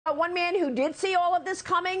One man who did see all of this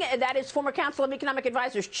coming, that is former Council of Economic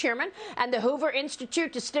Advisors chairman and the Hoover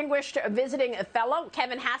Institute distinguished visiting fellow,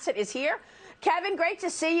 Kevin Hassett, is here. Kevin, great to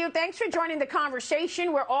see you. Thanks for joining the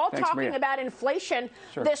conversation. We're all talking about inflation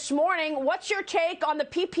this morning. What's your take on the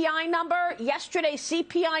PPI number, yesterday's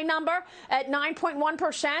CPI number at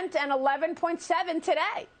 9.1% and 11.7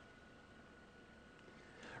 today?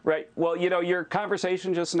 Right. Well, you know, your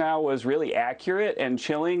conversation just now was really accurate and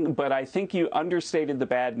chilling, but I think you understated the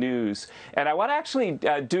bad news. And I want to actually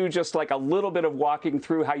do just like a little bit of walking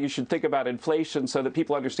through how you should think about inflation so that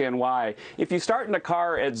people understand why. If you start in a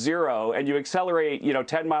car at 0 and you accelerate,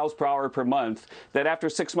 10 miles per hour per month, then after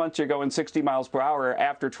 6 months, you're going 60 miles per hour.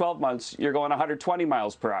 After 12 months, you're going 120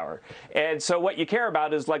 miles per hour. And so what you care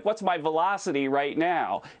about is like, what's my velocity right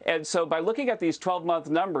now? And so by looking at these 12-month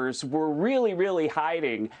numbers, we're really, really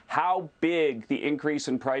hiding how big the increase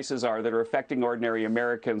in prices are that are affecting ordinary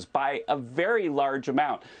Americans by a very large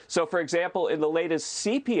amount. So, for example, in the latest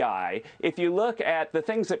CPI, if you look at the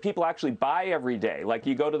things that people actually buy every day, like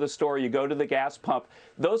you go to the store, you go to the gas pump,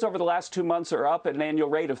 those over the last 2 months are up at an annual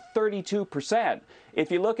rate of 32%. If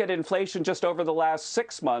you look at inflation just over the last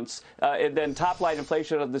 6 months, and then top-line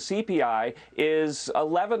inflation of the CPI is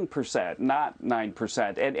 11%, not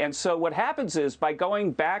 9%. And so what happens is by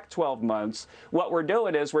going back 12 months, what we're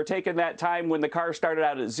doing is we're taking that time when the car started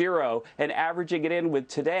out at 0 and averaging it in with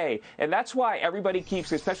today. And that's why everybody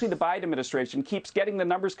keeps, especially the Biden administration, keeps getting the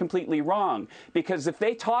numbers completely wrong. Because if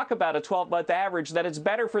they talk about a 12-month average, then it's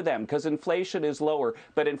better for them because inflation is lower.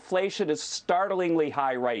 But inflation is startlingly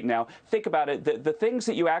high right now. Think about it. The things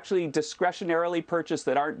that you actually discretionarily purchase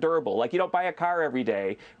that aren't durable, like you don't buy a car every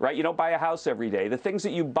day, right? You don't buy a house every day. The things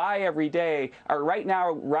that you buy every day are right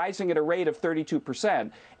now rising at a rate of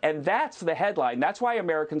 32%. And that's the headline. That's why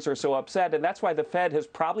Americans are so upset. And that's why the Fed has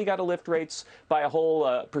probably got to lift rates by a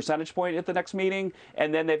whole percentage point at the next meeting.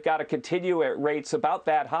 And then they've got to continue at rates about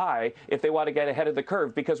that high if they want to get ahead of the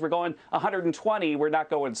curve, because we're going 120. We're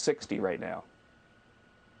not going 60 right now.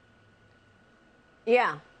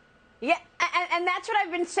 Yeah. Yeah, and that's what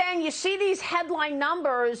I've been saying. You see these headline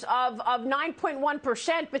numbers of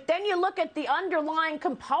 9.1%, but then you look at the underlying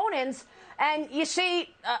components and you see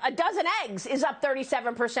a dozen eggs is up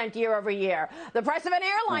 37% year over year. The price of an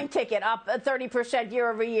airline ticket up 30% year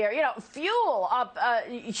over year. Fuel up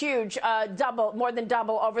huge, more than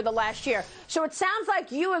double over the last year. So it sounds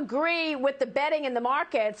like you agree with the betting in the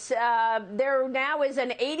markets. There now is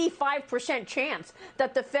an 85% chance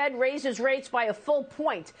that the Fed raises rates by a full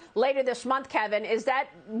point later this month, Kevin. Is that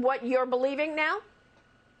what you're believing now?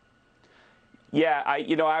 Yeah,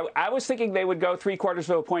 I was thinking they would go 3/4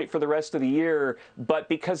 of a point for the rest of the year, but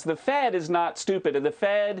because the Fed is not stupid, and the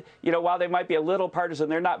Fed, while they might be a little partisan,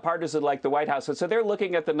 they're not partisan like the White House. And so they're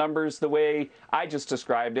looking at the numbers the way I just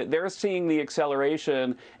described it. They're seeing the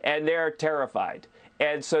acceleration, and they're terrified.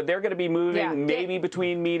 And so they're going to be moving maybe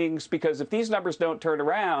between meetings, because if these numbers don't turn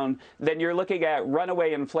around, then you're looking at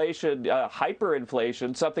runaway inflation,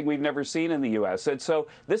 hyperinflation, something we've never seen in the U.S. And so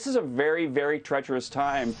this is a very, very treacherous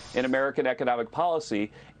time in American economic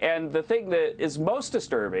policy. And the thing that is most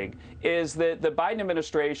disturbing is that the Biden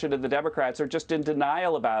administration and the Democrats are just in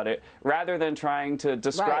denial about it, rather than trying to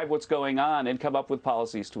describe what's going on and come up with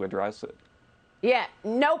policies to address it. Yeah,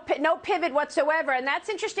 no pivot whatsoever. And that's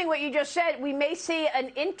interesting what you just said. We may see an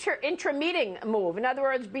intra-meeting move. In other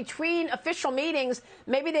words, between official meetings,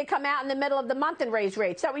 maybe they come out in the middle of the month and raise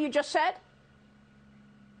rates. Is that what you just said?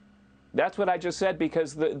 That's what I just said,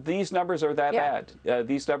 because these numbers are that bad.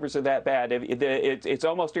 These numbers are that bad. It's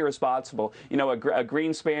almost irresponsible. A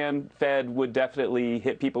Greenspan Fed would definitely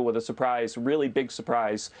hit people with a surprise, really big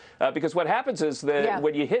surprise, because what happens is that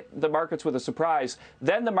when you hit the markets with a surprise,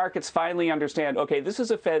 then the markets finally understand, okay, this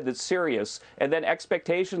is a Fed that's serious, and then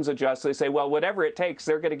expectations adjust. They say, well, whatever it takes,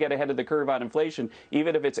 they're going to get ahead of the curve on inflation,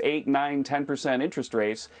 even if it's 8, 9, 10% interest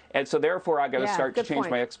rates. And so therefore, I got to start to change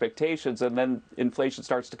my expectations, and then inflation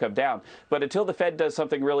starts to come down. But until the Fed does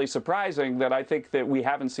something really surprising, then I think that we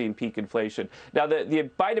haven't seen peak inflation. Now, the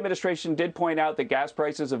Biden administration did point out that gas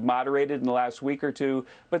prices have moderated in the last week or two,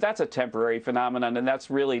 but that's a temporary phenomenon, and that's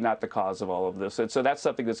really not the cause of all of this. And so that's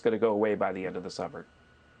something that's going to go away by the end of the summer.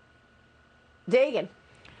 Dagan.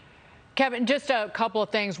 Kevin, just a couple of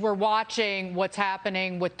things. We're watching what's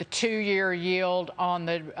happening with the 2-year yield on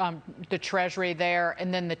the Treasury there,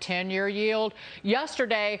 and then the 10-year yield.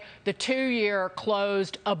 Yesterday, the 2-year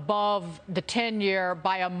closed above the 10-year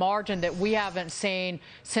by a margin that we haven't seen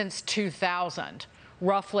since 2000,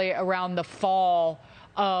 roughly around the fall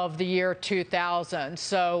of the year 2000,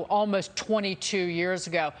 so almost 22 years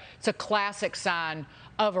ago. It's a classic sign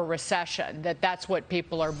of a recession, that's what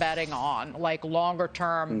people are betting on. Like longer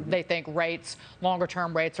term, they think longer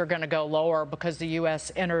term rates are going to go lower because the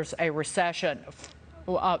U.S. enters a recession,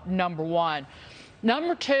 number one.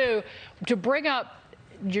 Number two, to bring up,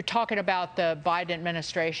 you're talking about the Biden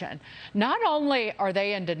administration. Not only are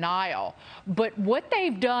they in denial, but what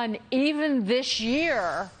they've done even this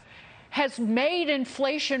year has made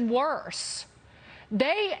inflation worse.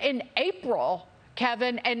 They, in April,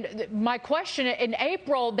 Kevin, and my question, in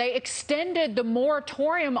April, they extended the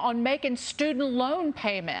moratorium on making student loan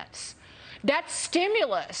payments. That's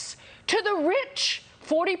stimulus to the rich.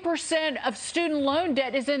 40% of student loan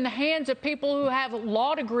debt is in the hands of people who have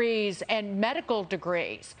law degrees and medical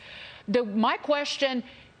degrees. My question,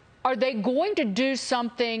 are they going to do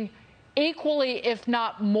something equally, if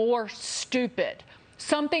not more, stupid?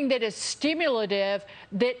 Something that is stimulative,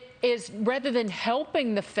 that is, rather than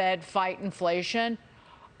helping the Fed fight inflation,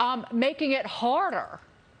 making it harder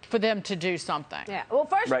for them to do something. Yeah. Well,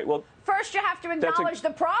 first you have to acknowledge the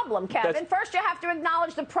problem, Kevin. First you have to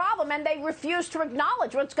acknowledge the problem, and they refuse to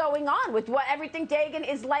acknowledge what's going on with everything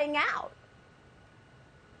Dagan is laying out.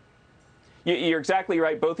 You're exactly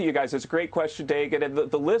right, both of you guys. It's a great question, Dagan. And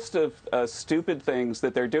the list of stupid things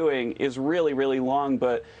that they're doing is really, really long.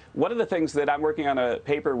 But one of the things that I'm working on a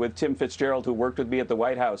paper with Tim Fitzgerald, who worked with me at the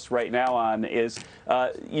White House right now on, is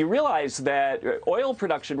you realize that oil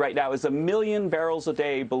production right now is 1 million barrels a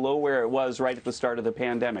day below where it was right at the start of the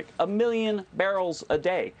pandemic. 1 million barrels a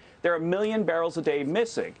day. There are 1 million barrels a day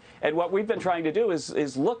missing. And what we've been trying to do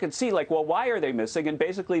is look and see, like, well, why are they missing? And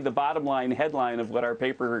basically the bottom line headline of what our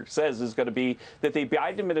paper says is going to be that the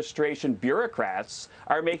Biden administration bureaucrats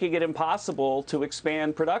are making it impossible to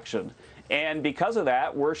expand production. And because of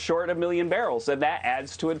that, we're short 1 million barrels, and that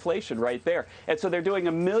adds to inflation right there. And so they're doing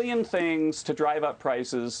 1 million things to drive up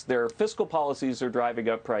prices. Their fiscal policies are driving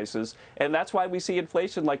up prices, and that's why we see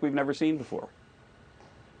inflation like we've never seen before.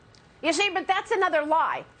 You see, but that's another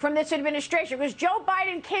lie from this administration, because Joe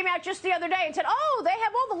Biden came out just the other day and said, "Oh, they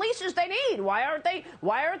have all the leases they need. Why aren't they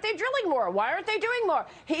drilling more? Why aren't they doing more?"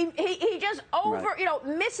 He just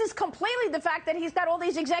misses completely the fact that he's got all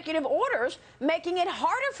these executive orders making it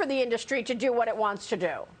harder for the industry to do what it wants to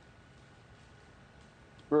do.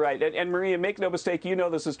 Right. And Maria, make no mistake, you know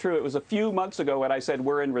this is true. It was a few months ago when I said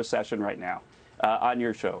we're in recession right now on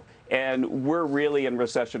your show. And we're really in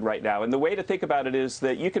recession right now. And the way to think about it is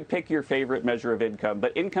that you can pick your favorite measure of income,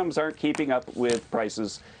 but incomes aren't keeping up with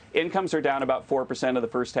prices. Incomes are down about 4% of the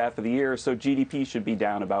first half of the year, so GDP should be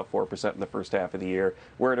down about 4% in the first half of the year.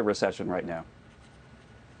 We're in a recession right now.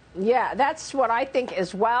 Yeah, that's what I think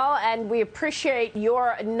as well, and we appreciate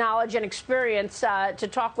your knowledge and experience to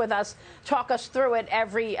talk us through it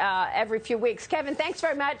every few weeks. Kevin, thanks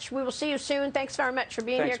very much. We will see you soon. Thanks very much for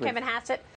being here, Kevin Hassett.